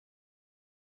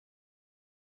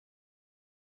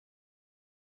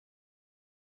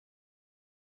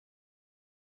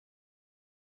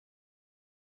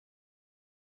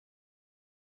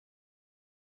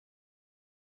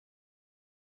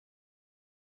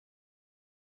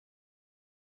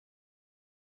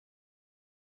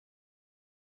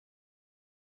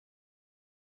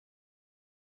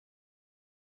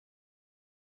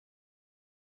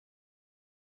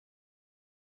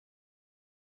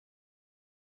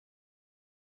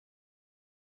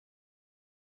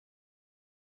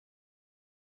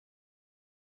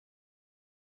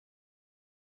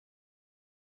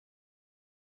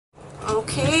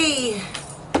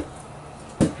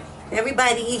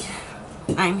Everybody,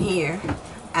 I'm here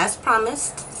as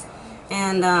promised,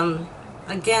 and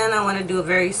again I want to do a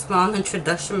very small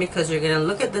introduction because you're going to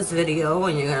look at this video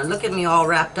and you're going to look at me all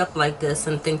wrapped up like this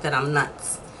and think that I'm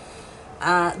nuts.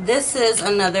 This is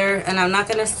another, and I'm not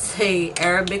going to say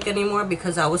Arabic anymore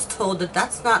because I was told that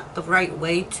that's not the right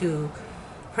way to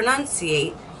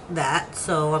pronunciate that,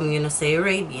 so I'm going to say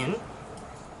Arabian.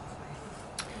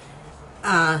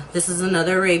 This is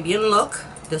another Arabian look.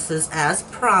 This is as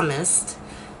promised.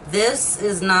 This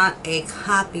is not a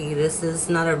copy. This is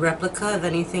not a replica of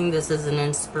anything. This is an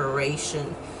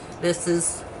inspiration. This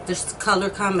is this color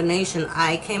combination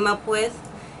I came up with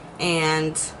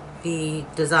and the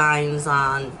designs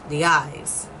on the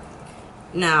eyes.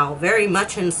 Now, very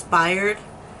much inspired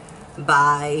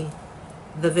by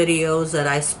the videos that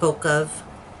I spoke of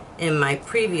in my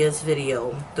previous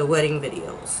video, the wedding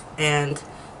videos. And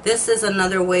this is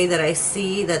another way that I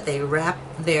see that they wrap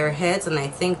their heads, and I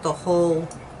think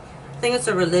it's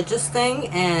a religious thing,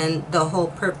 and the whole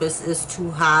purpose is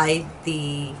to hide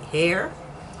the hair,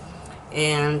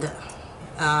 and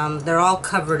they're all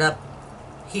covered up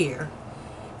here,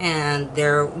 and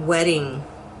their wedding,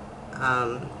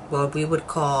 what we would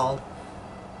call,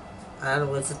 I don't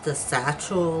know, is it the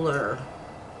satchel, or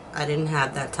I didn't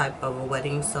have that type of a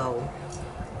wedding, so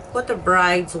what the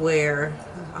brides wear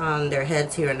on their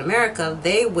heads here in America,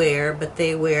 they wear, but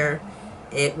they wear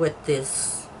it with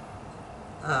this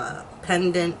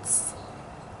pendants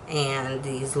and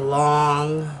these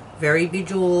long, very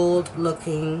bejeweled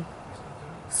looking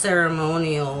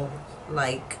ceremonial,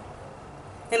 like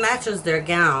it matches their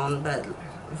gown, but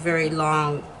very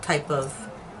long type of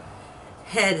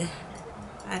head.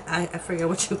 I forget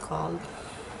what you call it.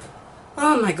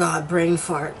 Oh my god, brain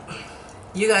fart.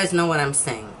 You guys know what I'm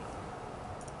saying.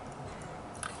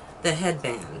 The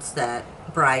headbands that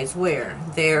brides wear.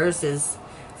 Theirs is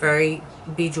very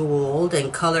bejeweled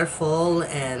and colorful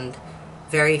and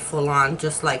very full on,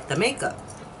 just like the makeup.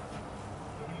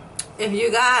 If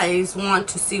you guys want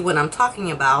to see what I'm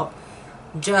talking about,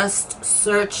 just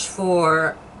search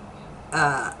for,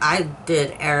 I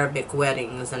did Arabic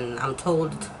weddings, and I'm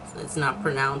told it's not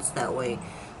pronounced that way.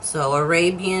 So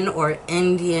Arabian or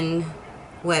Indian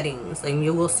weddings, and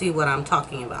you will see what I'm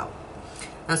talking about.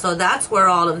 And so that's where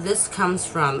all of this comes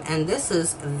from, and this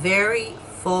is very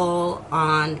full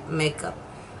on makeup.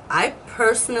 I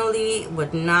personally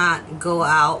would not go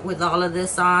out with all of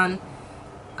this on.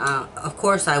 Of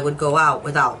course I would go out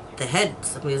without the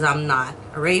heads because I'm not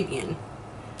Arabian,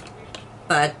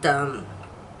 but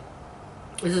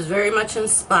this is very much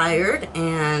inspired,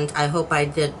 and I hope I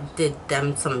did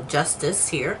them some justice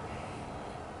here,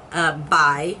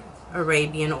 by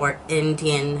Arabian or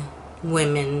Indian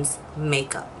women's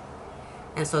makeup.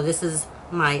 And so this is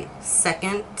my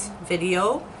second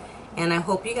video, and I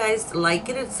hope you guys like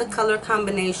it. It's a color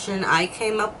combination I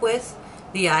came up with.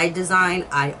 The eye design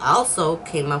I also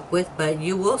came up with, but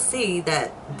you will see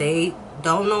that they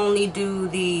don't only do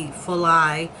the full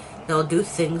eye, they'll do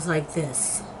things like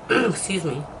this. Excuse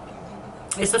me.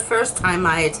 It's the first time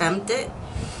I attempt it,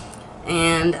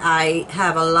 and I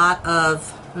have a lot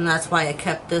of, and that's why I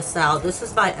kept this out. This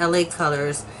is by LA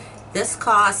Colors. This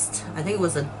cost, I think it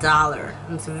was $1.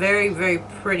 It's a very, very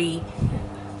pretty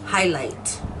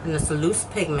highlight, and it's a loose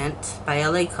pigment by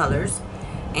LA Colors,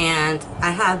 and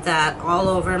I have that all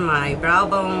over my brow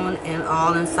bone and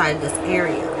all inside this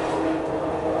area.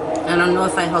 I don't know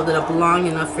if I held it up long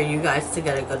enough for you guys to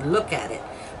get a good look at it,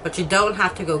 but you don't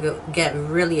have to go get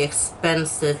really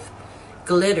expensive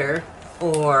glitter,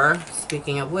 or,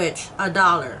 speaking of which,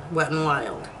 $1, Wet n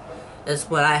Wild is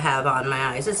what I have on my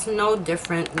eyes. It's no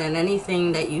different than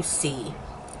anything that you see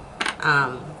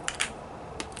on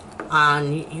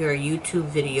your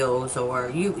YouTube videos, or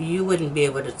you wouldn't be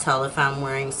able to tell if I'm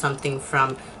wearing something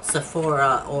from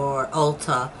Sephora or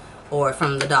Ulta or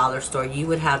from the dollar store. You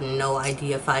would have no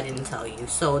idea if I didn't tell you.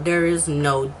 So there is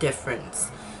no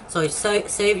difference. So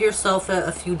save yourself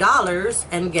a few dollars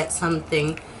and get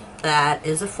something that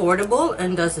is affordable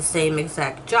and does the same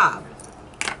exact job.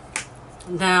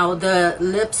 Now, the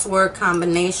lips were a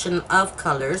combination of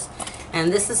colors,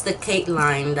 and this is the Kate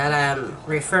line that I'm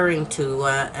referring to,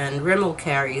 and Rimmel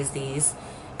carries these,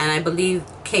 and I believe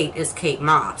Kate is Kate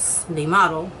Moss, the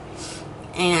model,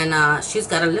 and she's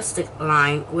got a lipstick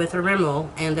line with a Rimmel,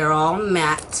 and they're all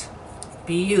matte,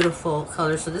 beautiful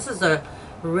colors. So this is a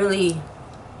really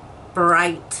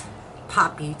bright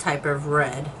poppy type of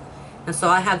red, and so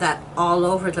I have that all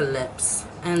over the lips.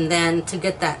 And then to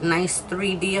get that nice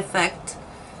 3D effect,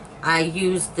 I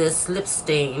use this lip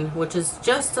stain, which is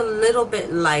just a little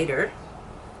bit lighter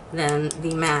than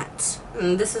the matte.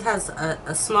 And this has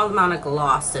a small amount of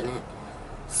gloss in it.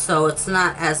 so it's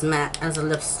not as matte as a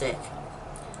lipstick.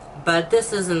 But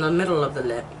this is in the middle of the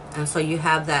lip, and so you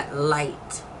have that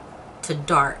light to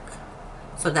dark,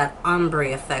 so that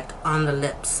ombre effect on the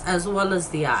lips as well as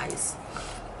the eyes.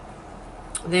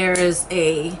 There is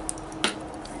a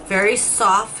very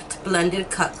soft blended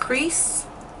cut crease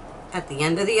at the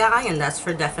end of the eye, and that's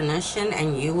for definition,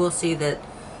 and you will see that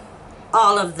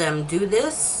all of them do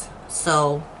this.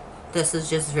 So this is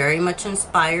just very much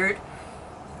inspired.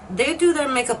 They do their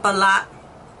makeup a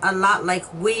lot like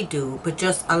we do, but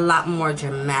just a lot more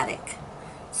dramatic.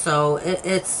 So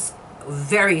it's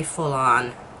very full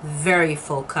on, very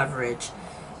full coverage.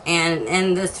 And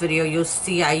in this video you'll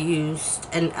see I used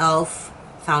an e.l.f.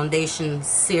 foundation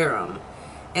serum.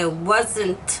 It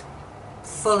wasn't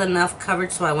full enough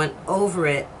coverage, so I went over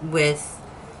it with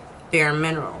Bare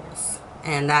Minerals,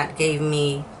 and that gave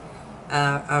me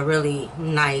a really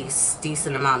nice,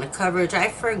 decent amount of coverage. I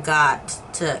forgot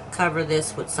to cover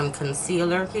this with some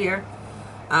concealer here,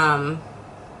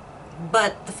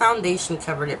 but the foundation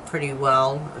covered it pretty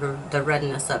well, the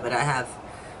redness of it. I have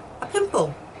a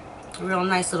pimple, a real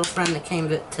nice little friend that came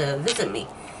to visit me,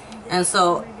 and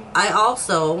so I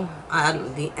also,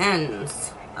 on the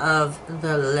ends of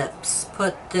the lips,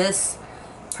 put this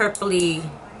purpley,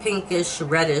 pinkish,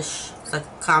 reddish, it's a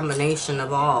combination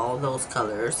of all those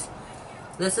colors.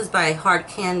 This is by Hard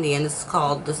Candy, and this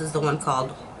is the one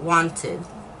called Wanted.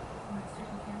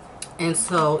 And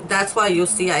so that's why you'll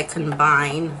see I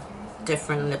combine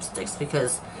different lipsticks,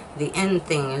 because the end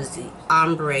thing is the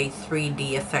ombre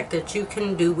 3D effect that you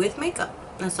can do with makeup.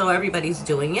 And so everybody's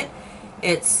doing it.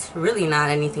 It's really not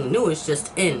anything new, it's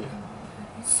just in.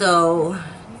 So,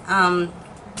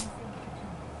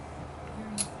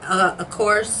 of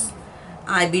course,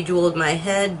 I bejeweled my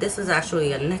head. This is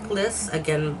actually a necklace,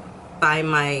 again, by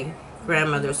my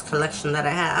grandmother's collection that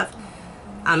I have.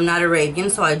 I'm not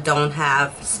Arabian, so I don't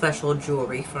have special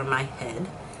jewelry for my head.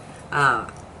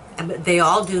 But they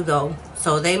all do, though,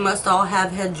 so they must all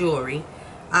have head jewelry.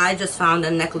 I just found a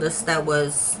necklace that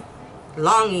was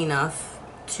long enough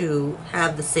to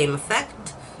have the same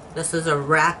effect. This is a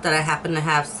wrap that I happen to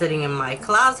have sitting in my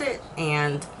closet,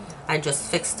 and I just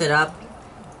fixed it up.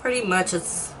 Pretty much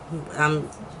it's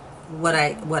what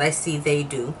I see they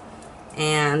do.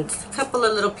 And a couple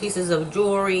of little pieces of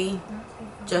jewelry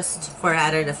just for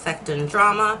added effect and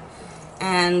drama.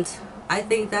 And I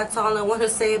think that's all I want to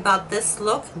say about this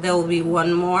look. There will be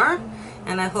one more,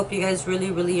 and I hope you guys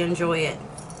really enjoy it.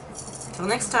 Till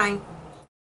next time.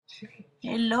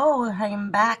 Hello, I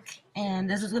am back, and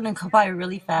this is going to go by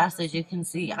really fast. As you can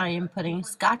see, I am putting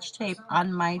Scotch tape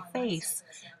on my face.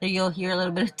 There you'll hear a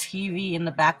little bit of TV in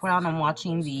the background. I'm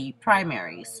watching the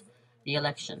primaries, the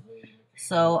election.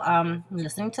 So I'm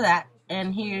listening to that,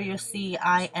 and here you'll see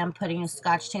I am putting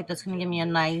Scotch tape that's going to give me a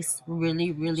nice,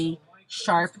 really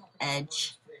sharp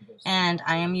edge. And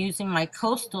I am using my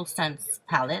Coastal Scents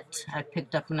palette I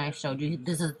picked up when I showed you.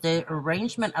 This is the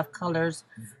arrangement of colors.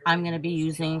 I'm going to be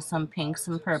using some pinks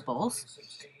and purples,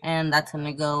 and that's going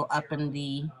to go up in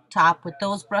the top with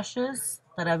those brushes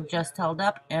that I've just held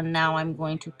up. And now I'm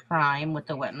going to prime with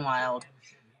the Wet n Wild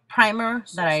primer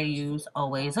that I use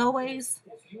always.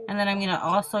 And then I'm going to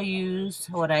also use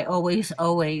what I always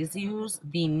use,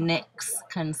 the NYX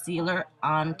concealer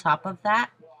on top of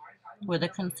that with a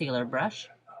concealer brush.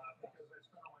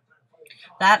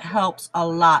 That helps a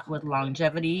lot with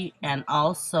longevity, and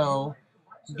also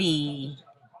the,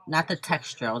 not the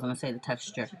texture, I was going to say the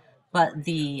texture, but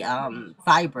the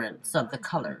vibrance of the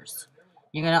colors.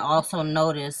 You're going to also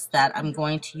notice that I'm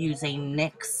going to use a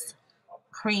NYX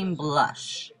cream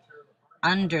blush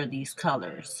under these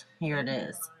colors. Here it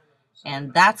is.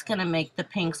 And that's going to make the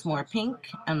pinks more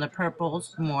pink and the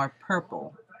purples more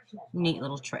purple. Neat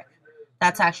little trick.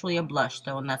 That's actually a blush,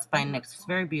 though, and that's by NYX. It's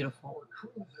very beautiful.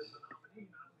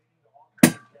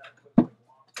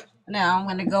 Now I'm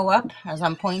going to go up as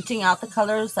I'm pointing out the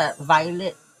colors, that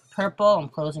violet, purple. I'm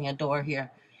closing a door here.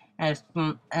 And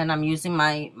I'm using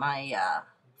my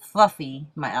fluffy,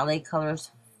 my LA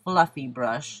Colors fluffy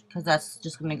brush, because that's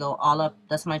just going to go all up.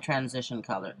 That's my transition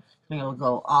color. It's going to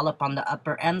go all up on the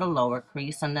upper and the lower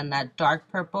crease, and then that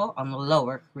dark purple on the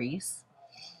lower crease.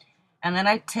 And then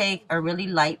I take a really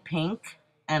light pink,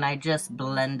 and I just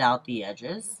blend out the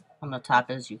edges on the top,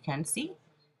 as you can see,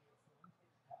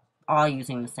 all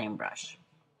using the same brush.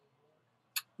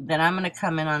 Then I'm going to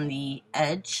come in on the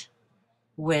edge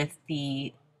with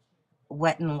the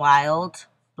Wet n Wild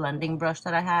blending brush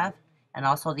that I have, and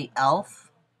also the e.l.f.,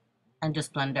 and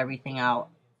just blend everything out.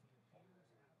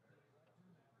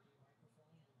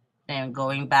 And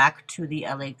going back to the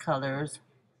LA Colors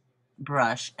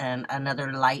brush and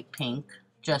another light pink,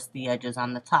 just the edges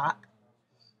on the top.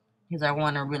 because I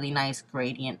want a really nice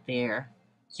gradient there.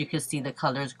 So you can see the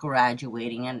colors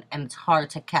graduating, and it's hard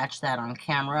to catch that on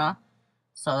camera.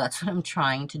 So that's what I'm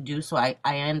trying to do. So I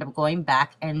end up going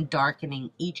back and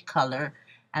darkening each color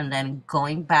and then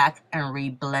going back and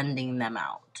reblending them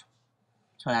out.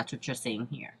 So that's what you're seeing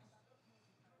here.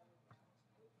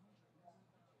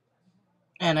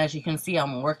 And as you can see,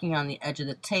 I'm working on the edge of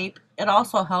the tape. It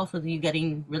also helps with you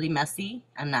getting really messy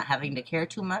and not having to care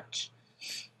too much,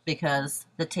 because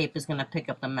the tape is going to pick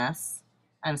up the mess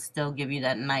and still give you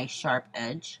that nice sharp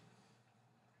edge.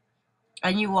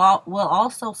 And you all will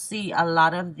also see a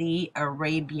lot of the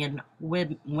Arabian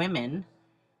women,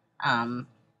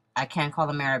 I can't call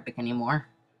them Arabic anymore,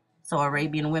 so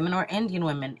Arabian women or Indian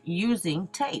women using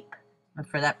tape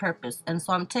for that purpose. And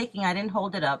so I'm taking, I didn't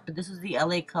hold it up, but this is the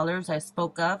LA colors I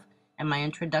spoke of in my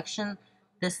introduction.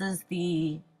 This is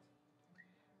the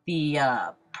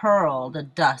pearl, the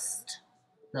dust,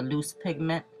 the loose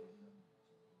pigment,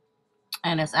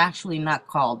 and it's actually not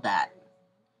called that,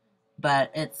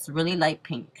 but it's really light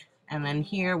pink. And then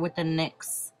here with the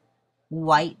NYX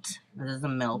white, this is a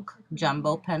milk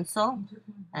jumbo pencil,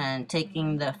 and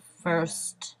taking the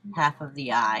first half of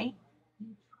the eye,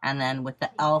 and then with the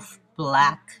e.l.f.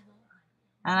 black,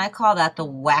 and I call that the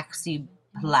waxy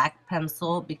black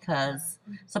pencil because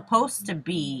it's supposed to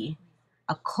be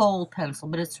a kohl pencil,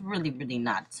 but it's really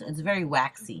not. It's very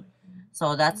waxy.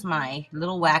 So that's my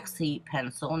little waxy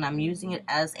pencil, and I'm using it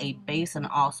as a base and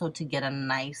also to get a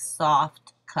nice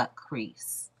soft cut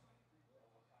crease.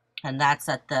 And that's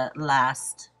at the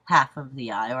last half of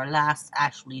the eye, or last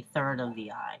actually third of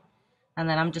the eye. And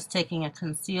then I'm just taking a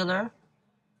concealer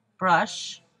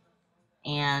brush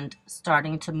and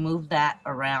starting to move that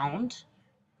around,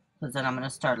 because then I'm going to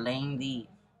start laying the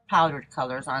powdered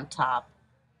colors on top.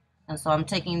 And so I'm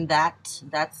taking that's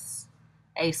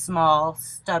a small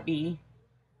stubby,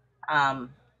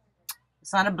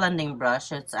 it's not a blending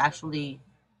brush, it's actually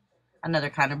another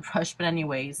kind of brush, but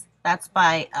anyways, that's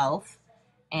by e.l.f.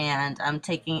 And I'm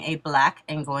taking a black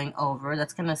and going over,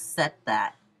 that's going to set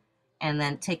that. And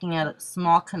then taking a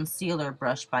small concealer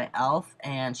brush by e.l.f.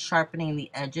 and sharpening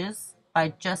the edges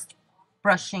by just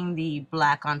brushing the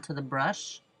black onto the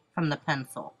brush from the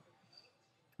pencil.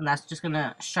 And that's just going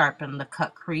to sharpen the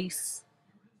cut crease.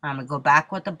 I'm going to go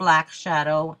back with the black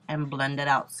shadow and blend it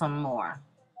out some more.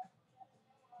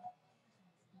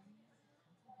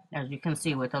 As you can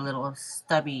see, with a little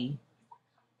stubby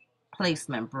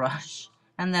placement brush.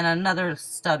 And then another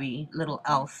stubby little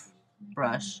e.l.f.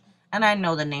 brush. And I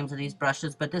know the names of these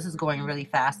brushes, but this is going really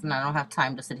fast and I don't have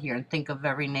time to sit here and think of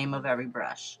every name of every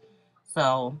brush.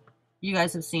 So you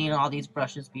guys have seen all these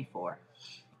brushes before.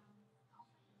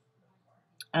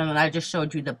 And I just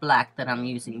showed you the black that I'm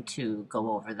using to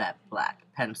go over that black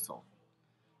pencil.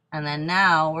 And then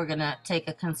now we're going to take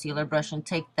a concealer brush and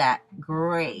take that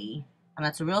gray, and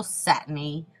that's a real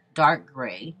satiny, dark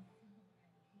gray,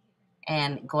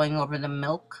 and going over the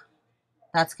milk.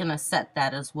 That's going to set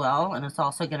that as well, and it's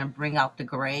also going to bring out the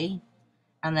gray.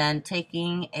 And then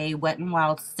taking a Wet n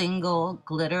Wild single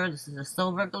glitter, this is a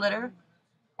silver glitter,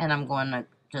 and I'm going to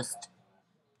just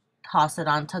toss it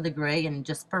onto the gray, and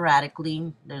just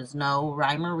sporadically, there's no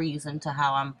rhyme or reason to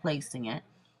how I'm placing it.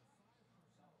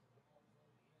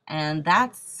 And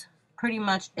that's pretty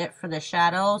much it for the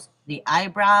shadows. The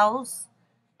eyebrows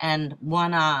and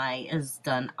one eye is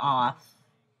done off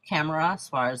camera as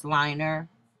far as liner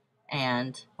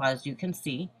and, well, as you can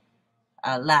see,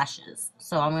 lashes.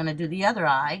 So I'm going to do the other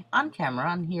eye on camera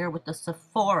on here with the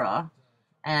Sephora,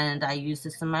 and I used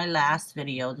this in my last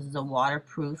video. This is a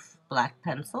waterproof black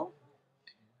pencil.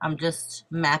 I'm just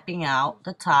mapping out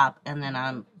the top, and then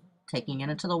I'm taking it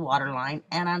into the waterline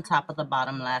and on top of the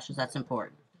bottom lashes. That's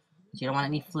important. So you don't want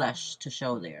any flesh to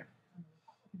show there.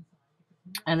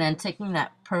 And then taking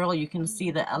that pearl, you can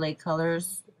see the LA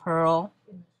Colors pearl,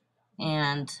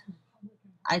 and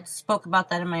I spoke about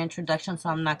that in my introduction, so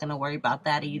I'm not going to worry about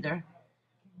that either.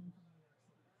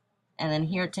 And then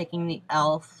here taking the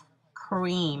e.l.f.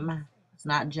 cream, it's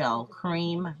not gel,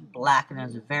 cream black, and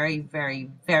it's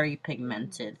very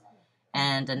pigmented,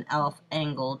 and an e.l.f.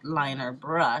 angled liner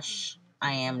brush.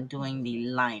 I am doing the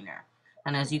liner.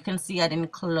 And as you can see, I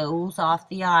didn't close off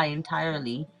the eye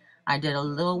entirely. I did a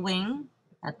little wing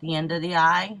at the end of the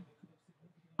eye,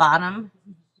 bottom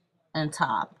and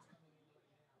top,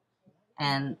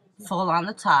 and full on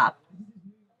the top.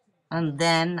 And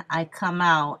then I come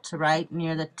out right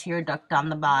near the tear duct on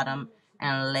the bottom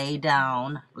and lay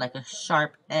down like a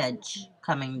sharp edge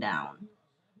coming down.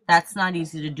 That's not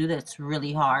easy to do. That's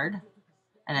really hard.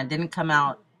 And it didn't come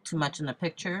out too much in the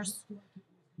pictures,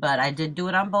 but I did do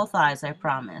it on both eyes, I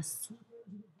promise.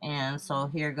 And so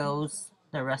here goes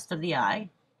the rest of the eye.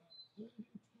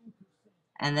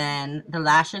 And then the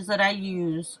lashes that I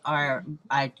use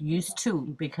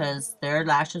two because their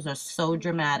lashes are so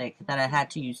dramatic that I had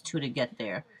to use two to get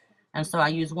there. And so I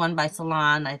use one by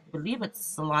Salon, I believe it's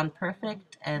Salon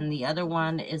Perfect, and the other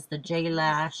one is the J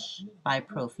Lash by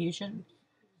Profusion.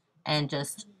 And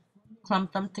just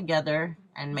clumped them together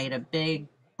and made a big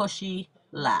bushy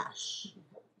lash.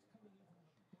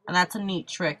 And that's a neat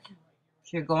trick.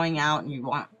 If you're going out and you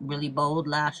want really bold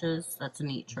lashes, that's a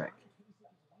neat trick.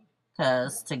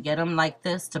 Because to get them like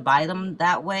this, to buy them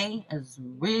that way, is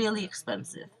really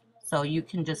expensive. So you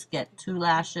can just get two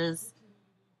lashes,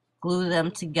 glue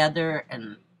them together,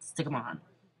 and stick them on.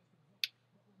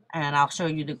 And I'll show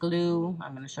you the glue.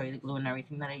 I'm going to show you the glue and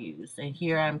everything that I use. And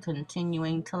here I'm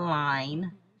continuing to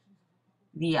line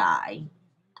the eye,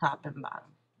 top and bottom.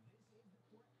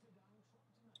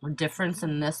 The difference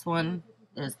in this one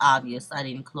is obvious. I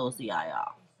didn't close the eye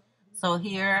off. So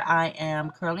here I am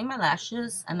curling my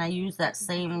lashes, and I use that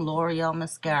same L'Oreal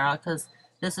mascara because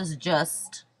this is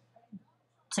just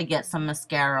to get some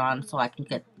mascara on so I can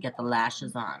get the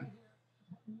lashes on.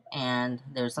 And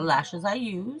there's the lashes I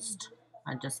used.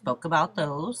 I just spoke about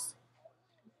those.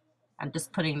 I'm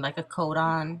just putting like a coat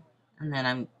on, and then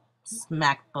I'm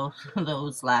smack both of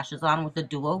those lashes on with the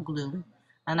duo glue.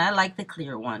 And I like the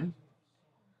clear one.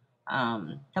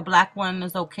 The black one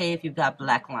is okay if you've got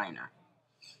black liner.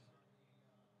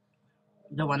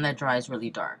 The one that dries really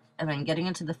dark. And then getting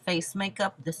into the face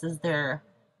makeup, this is their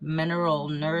Mineral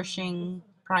Nourishing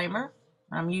Primer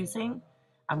I'm using.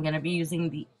 I'm going to be using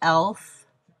the e.l.f.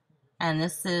 And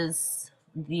this is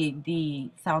the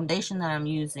foundation that I'm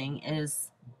using is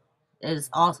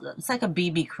also, it's like a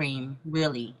BB cream,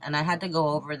 really. And I had to go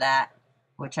over that,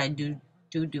 which I do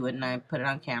it, and I put it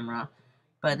on camera.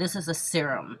 But this is a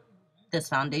serum. This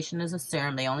foundation is a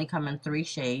serum. They only come in 3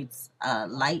 shades,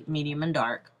 light, medium, and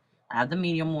dark. I have the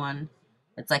medium one.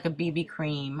 It's like a BB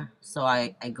cream. So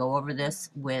I go over this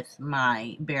with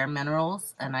my Bare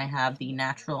Minerals, and I have the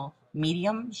natural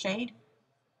medium shade,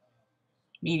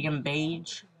 medium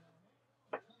beige.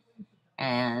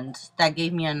 And that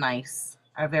gave me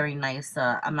a very nice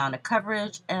amount of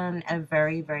coverage and a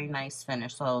very, very nice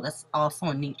finish. So that's also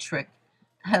a neat trick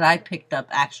that I picked up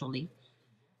actually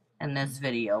in this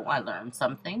video. I learned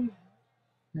something.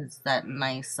 It's that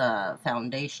nice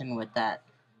foundation with that.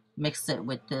 Mix it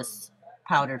with this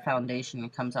powdered foundation.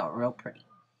 It comes out real pretty.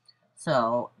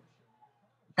 So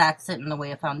that's it in the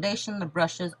way of foundation. The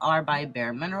brushes are by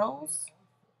Bare Minerals.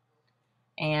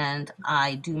 And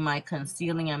I do my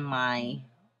concealing and my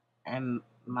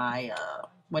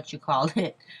what you call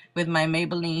it with my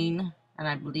Maybelline, and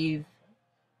I believe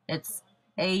it's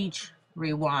Age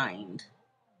Rewind.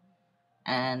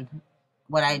 And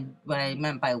what I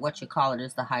meant by what you call it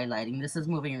is the highlighting. This is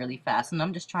moving really fast, and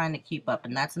I'm just trying to keep up.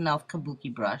 And that's an e.l.f.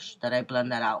 Kabuki brush that I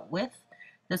blend that out with.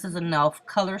 This is an e.l.f.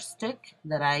 color stick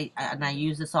that I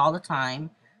use this all the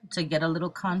time to get a little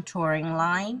contouring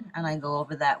line, and I go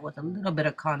over that with a little bit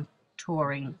of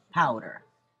contouring powder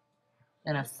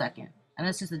in a second. And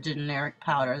it's just a generic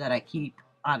powder that I keep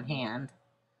on hand.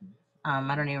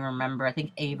 I don't even remember. I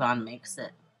think Avon makes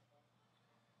it.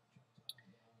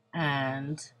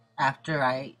 And after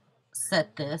I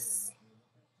set this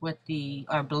with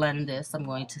or blend this, I'm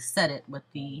going to set it with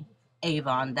the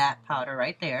Avon, that powder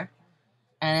right there.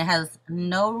 And it has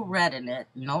no red in it,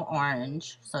 no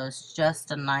orange, so it's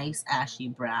just a nice ashy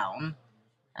brown.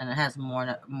 And it has more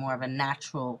of a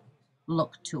natural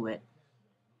look to it.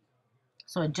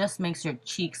 So it just makes your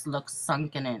cheeks look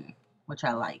sunken in, which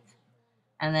I like.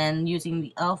 And then using the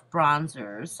e.l.f.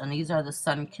 bronzers, and these are the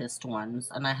sun-kissed ones,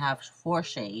 and I have 4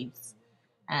 shades.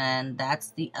 And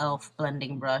that's the e.l.f.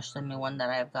 blending brush, the new one that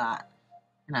I've got.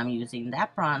 And I'm using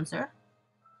that bronzer.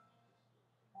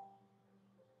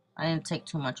 I didn't take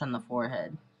too much on the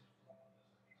forehead,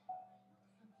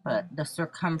 but the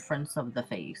circumference of the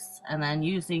face. And then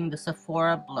using the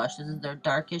Sephora blush. This is their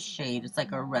darkest shade. It's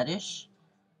like a reddish.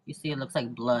 You see, it looks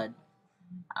like blood.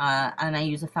 And I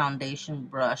use a foundation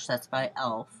brush that's by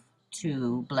e.l.f.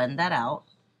 to blend that out.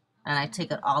 And I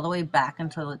take it all the way back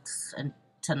until it's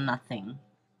into nothing,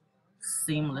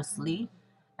 seamlessly.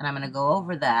 And I'm going to go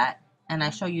over that. And I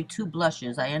show you 2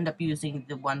 blushes. I end up using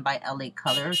the one by LA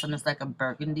Colors, and it's like a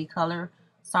burgundy color.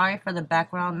 Sorry for the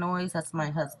background noise. That's my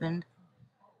husband.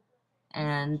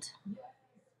 And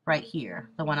right here,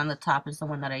 the one on the top is the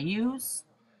one that I use.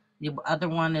 The other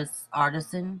one is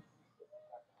Artisan.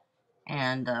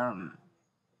 And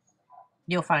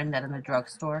you'll find that in the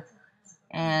drugstore.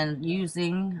 And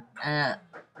using a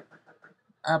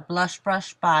blush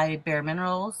brush by Bare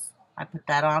Minerals. I put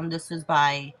that on. This is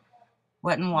by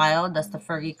Wet n Wild. That's the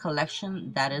Fergie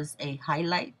collection. That is a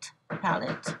highlight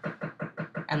palette.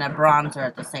 and a bronzer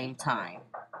at the same time.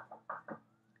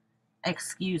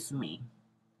 Excuse me.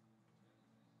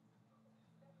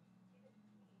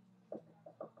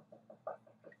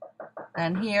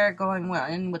 And here, going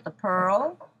in with the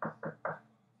pearl.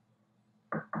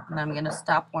 And I'm going to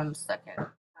stop 1 second.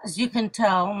 As you can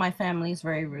tell, my family is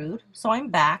very rude. So I'm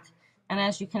back. And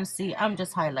as you can see, I'm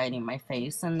just highlighting my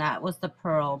face. And that was the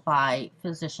pearl by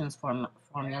Physicians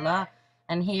Formula.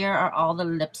 And here are all the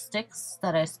lipsticks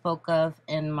that I spoke of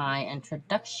in my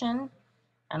introduction.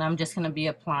 And I'm just going to be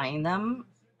applying them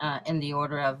in the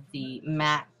order of the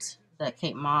matte, the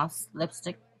Kate Moss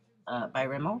lipstick by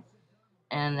Rimmel.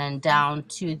 And then down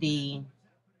to the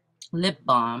lip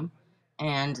balm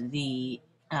and the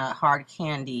hard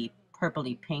candy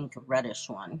purpley pink reddish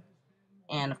one.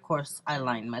 And of course I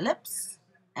lined my lips.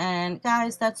 And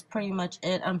guys, that's pretty much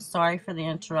it. I'm sorry for the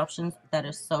interruptions. That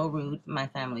is so rude. My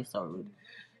family's so rude.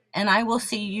 And I will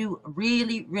see you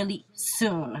really, really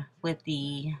soon with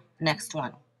the next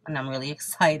one. And I'm really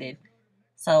excited.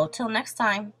 So till next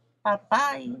time,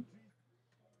 bye-bye.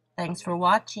 Thanks for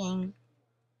watching.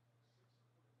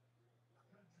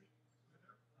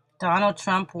 Donald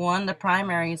Trump won the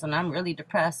primaries and I'm really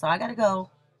depressed, so I gotta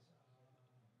go.